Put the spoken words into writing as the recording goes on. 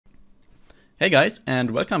Hey guys,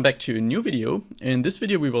 and welcome back to a new video. In this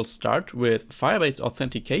video we will start with Firebase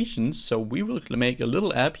authentication. So we will make a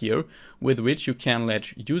little app here with which you can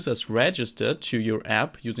let users register to your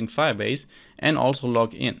app using Firebase and also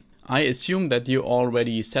log in. I assume that you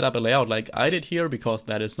already set up a layout like I did here because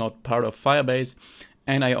that is not part of Firebase.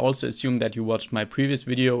 And I also assume that you watched my previous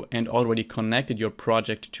video and already connected your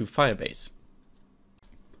project to Firebase.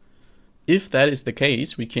 If that is the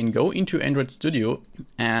case, we can go into Android Studio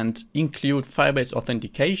and include Firebase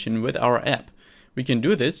authentication with our app. We can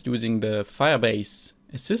do this using the Firebase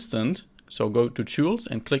Assistant. So go to Tools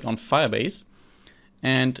and click on Firebase.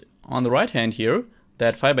 And on the right hand here,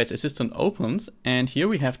 that Firebase Assistant opens, and here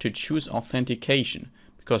we have to choose authentication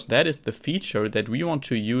because that is the feature that we want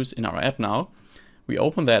to use in our app now. We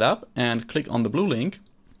open that up and click on the blue link.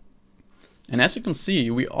 And as you can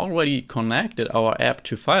see, we already connected our app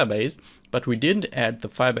to Firebase, but we didn't add the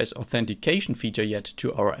Firebase authentication feature yet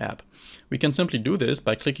to our app. We can simply do this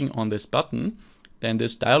by clicking on this button. Then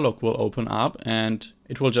this dialog will open up and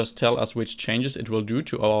it will just tell us which changes it will do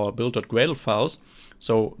to our build.gradle files.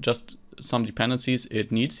 So just some dependencies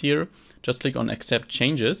it needs here. Just click on accept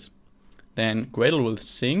changes. Then Gradle will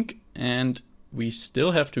sync, and we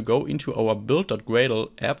still have to go into our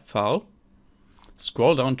build.gradle app file.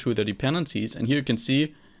 Scroll down to the dependencies, and here you can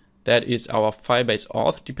see that is our Firebase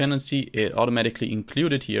Auth dependency. It automatically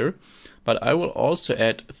included here, but I will also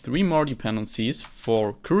add 3 more dependencies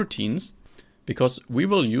for coroutines because we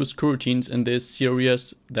will use coroutines in this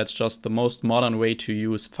series. That's just the most modern way to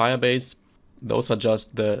use Firebase. Those are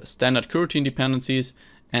just the standard coroutine dependencies,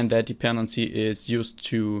 and that dependency is used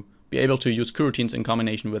to be able to use coroutines in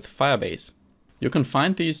combination with Firebase. You can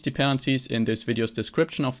find these dependencies in this video's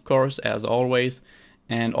description, of course, as always.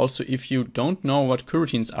 And also, if you don't know what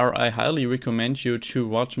coroutines are, I highly recommend you to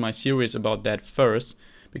watch my series about that first,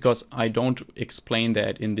 because I don't explain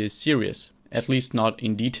that in this series, at least not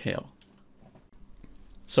in detail.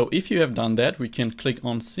 So if you have done that, we can click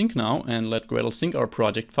on sync now and let Gradle sync our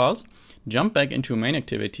project files, jump back into main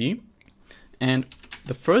activity. And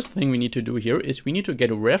the first thing we need to do here is we need to get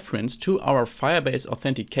a reference to our Firebase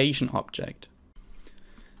authentication object.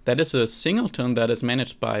 That is a singleton that is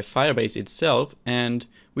managed by Firebase itself, and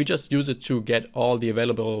we just use it to get all the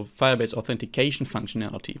available Firebase authentication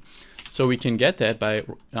functionality. So we can get that by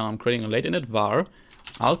creating a late init var.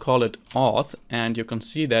 I'll call it auth, and you can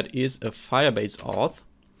see that is a Firebase auth.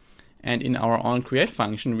 And in our onCreate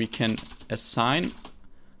function, we can assign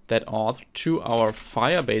that auth to our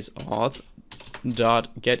Firebase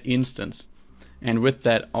auth.getInstance. And with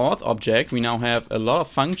that auth object, we now have a lot of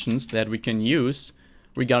functions that we can use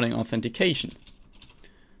regarding authentication.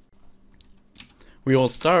 We will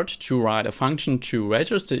start to write a function to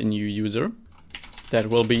register a new user. That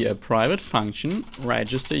will be a private function,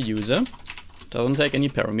 register user. Doesn't take any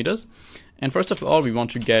parameters. And first of all, we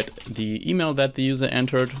want to get the email that the user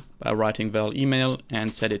entered by writing val email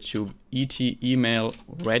and set it to et email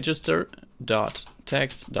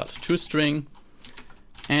register.text.toString.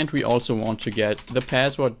 And we also want to get the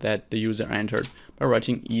password that the user entered by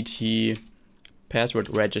writing et password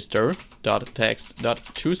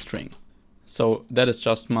register.text.toString. So that is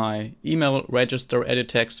just my email register edit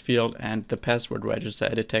text field and the password register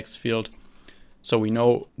edit text field. So we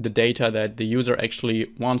know the data that the user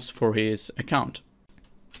actually wants for his account.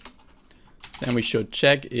 Then we should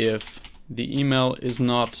check if the email is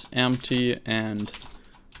not empty and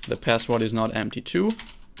the password is not empty too.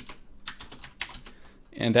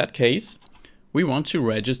 In that case, we want to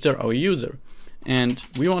register our user. And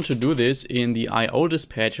we want to do this in the IO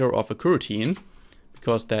dispatcher of a coroutine,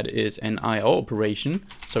 because that is an IO operation.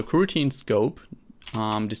 So coroutine scope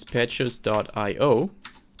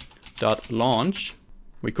dispatchers.io.launch.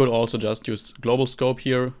 We could also just use global scope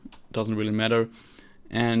here, doesn't really matter.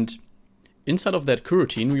 And inside of that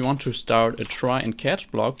coroutine, we want to start a try and catch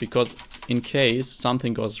block, because in case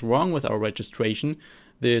something goes wrong with our registration,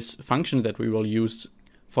 this function that we will use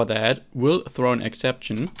for that will throw an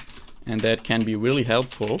exception. And that can be really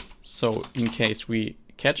helpful. So in case we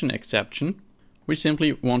catch an exception, we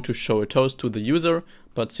simply want to show a toast to the user,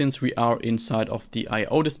 but since we are inside of the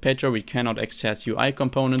IO dispatcher, we cannot access UI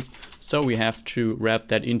components, so we have to wrap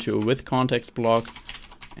that into a with context block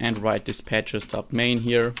and write dispatchers.main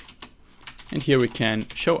here. And here we can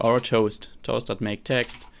show our toast,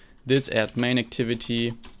 toast.makeText, this add main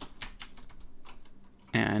activity,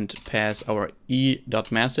 and pass our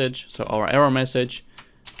e.message, so our error message,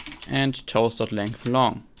 and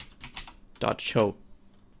toast.lengthLong.show.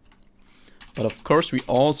 But of course, we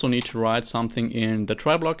also need to write something in the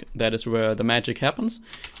try block. That is where the magic happens.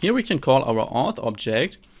 Here we can call our auth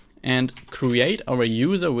object and create our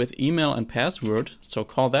user with email and password. So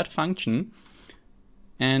call that function.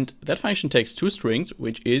 And that function takes two strings,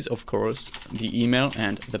 which is of course the email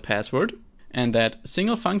and the password. And that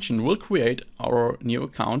single function will create our new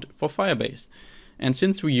account for Firebase. And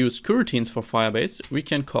since we use coroutines for Firebase, we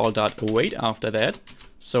can call .await after that.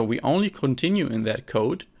 So we only continue in that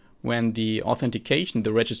code when the authentication,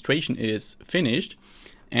 the registration is finished.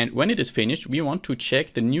 And when it is finished, we want to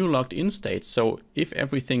check the new logged in state. So if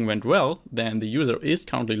everything went well, then the user is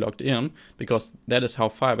currently logged in, because that is how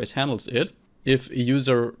Firebase handles it. If a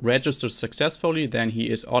user registers successfully, then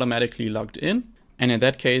he is automatically logged in. And in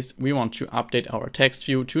that case, we want to update our text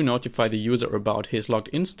view to notify the user about his logged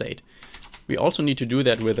in state. We also need to do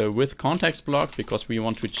that with a with context block, because we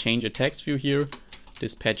want to change a text view here,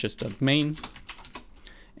 dispatches.main.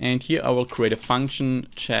 And here I will create a function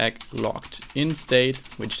check logged in state,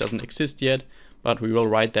 which doesn't exist yet, but we will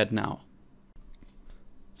write that now.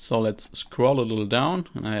 So let's scroll a little down,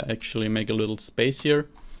 and I actually make a little space here.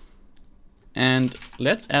 And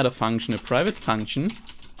let's add a function, a private function,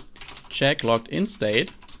 check logged in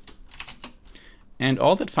state. And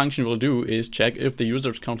all that function will do is check if the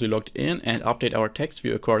user is currently logged in and update our text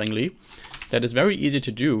view accordingly. That is very easy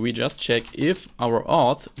to do. We just check if our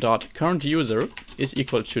auth.currentUser is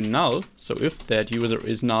equal to null. So if that user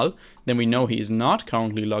is null, then we know he is not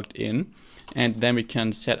currently logged in. And then we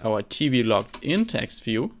can set our TV logged in text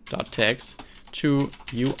view.text to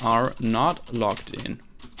you are not logged in.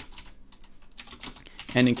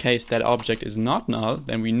 And in case that object is not null,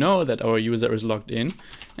 then we know that our user is logged in.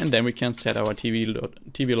 And then we can set our TV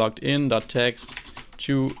logged in.text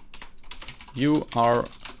to you are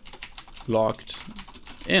logged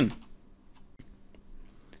in.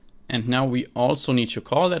 And now we also need to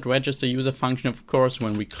call that register user function, of course,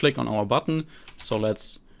 when we click on our button. So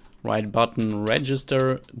let's write button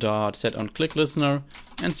register.set on click listener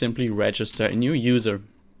and simply register a new user.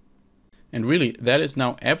 And really, that is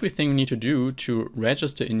now everything we need to do to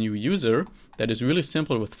register a new user. That is really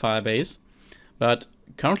simple with Firebase. But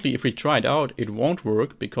currently, if we try it out, it won't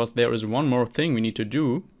work, because there is one more thing we need to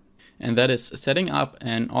do. And that is setting up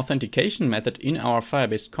an authentication method in our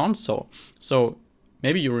Firebase console. So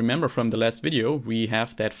maybe you remember from the last video, we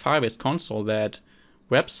have that Firebase console, that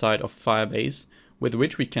website of Firebase, with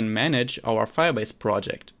which we can manage our Firebase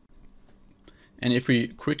project. And if we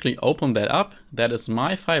quickly open that up, that is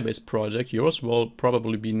my Firebase project. Yours will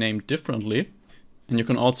probably be named differently. And you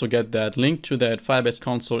can also get that link to that Firebase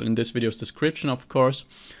console in this video's description, of course.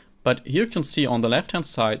 But here you can see on the left-hand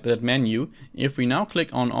side that menu, if we now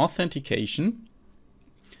click on authentication,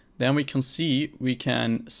 then we can see we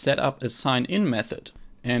can set up a sign-in method.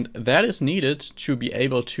 And that is needed to be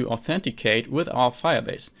able to authenticate with our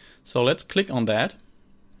Firebase. So let's click on that.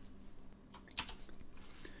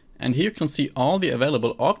 And here you can see all the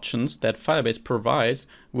available options that Firebase provides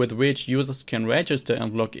with which users can register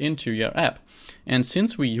and log into your app. And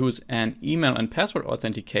since we use an email and password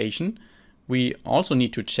authentication, we also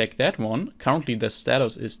need to check that one. Currently the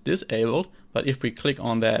status is disabled, but if we click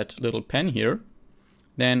on that little pen here,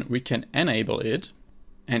 then we can enable it.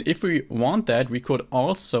 And if we want that, we could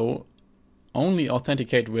also only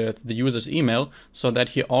authenticate with the user's email, so that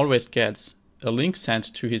he always gets a link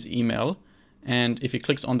sent to his email. And if he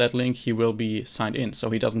clicks on that link, he will be signed in,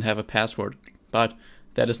 so he doesn't have a password. But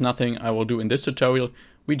that is nothing I will do in this tutorial.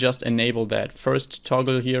 We just enable that first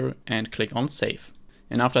toggle here and click on save.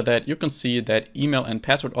 And after that, you can see that email and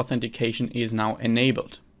password authentication is now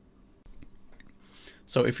enabled.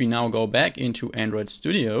 So if we now go back into Android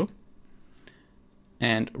Studio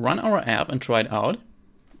and run our app and try it out,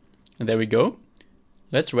 and there we go.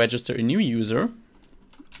 Let's register a new user,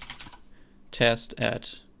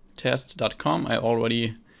 test@test.com. I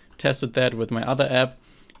already tested that with my other app.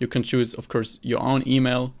 You can choose, of course, your own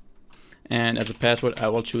email, and as a password I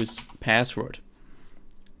will choose password.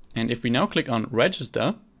 And if we now click on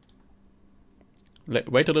register,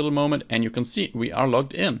 wait a little moment, and you can see we are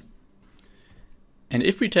logged in. And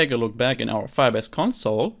if we take a look back in our Firebase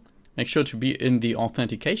console, make sure to be in the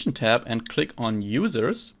authentication tab and click on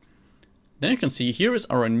users. Then you can see here is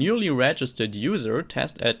our newly registered user,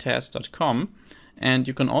 test@test.com. And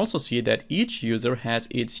you can also see that each user has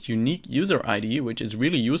its unique user ID, which is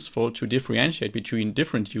really useful to differentiate between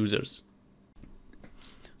different users.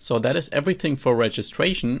 So that is everything for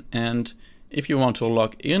registration. And if you want to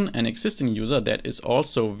log in an existing user, that is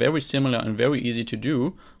also very similar and very easy to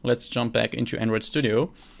do. Let's jump back into Android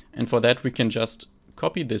Studio. And for that, we can just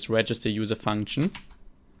copy this register user function,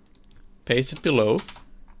 paste it below.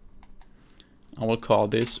 I will call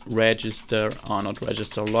this register, not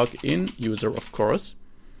register, login user, of course.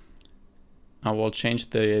 I will change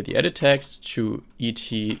the edit text to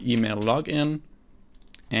et email login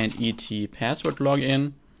and et password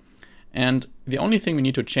login. And the only thing we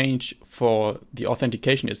need to change for the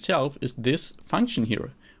authentication itself is this function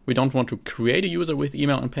here. We don't want to create a user with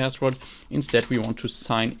email and password. Instead, we want to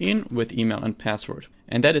sign in with email and password.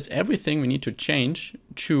 And that is everything we need to change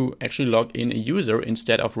to actually log in a user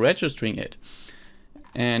instead of registering it.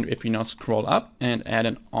 And if we now scroll up and add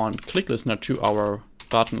an on-click listener to our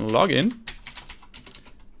button login,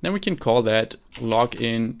 then we can call that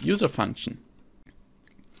login user function.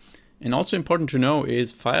 And also important to know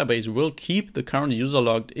is Firebase will keep the current user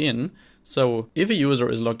logged in. So if a user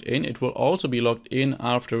is logged in, it will also be logged in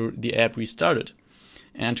after the app restarted.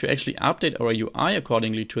 And to actually update our UI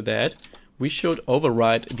accordingly to that, we should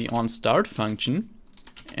override the onStart function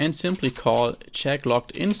and simply call check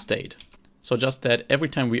logged in state. So just that every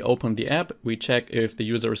time we open the app, we check if the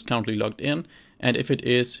user is currently logged in. And if it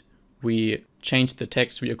is, we change the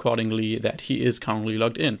text tree accordingly that he is currently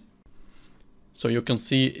logged in. So you can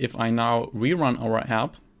see if I now rerun our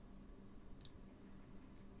app,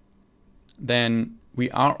 then we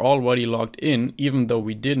are already logged in, even though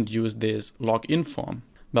we didn't use this login form.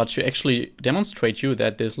 But to actually demonstrate you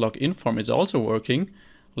that this login form is also working,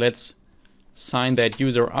 let's sign that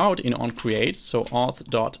user out in onCreate. So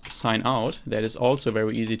auth.signout, that is also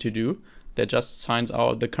very easy to do. That just signs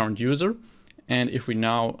out the current user. And if we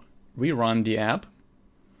now rerun the app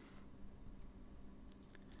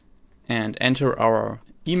and enter our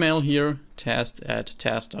email here,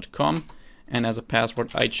 test@test.com, and as a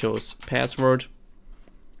password I chose password,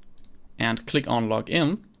 and click on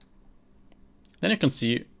login, then you can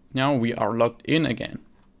see now we are logged in again.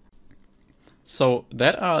 So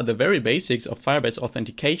that are the very basics of Firebase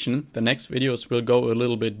authentication. The next videos will go a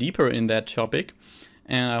little bit deeper in that topic.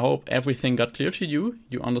 And I hope everything got clear to you.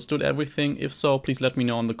 You understood everything. If so, please let me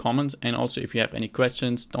know in the comments. And also if you have any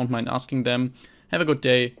questions, don't mind asking them. Have a good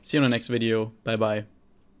day. See you in the next video. Bye bye.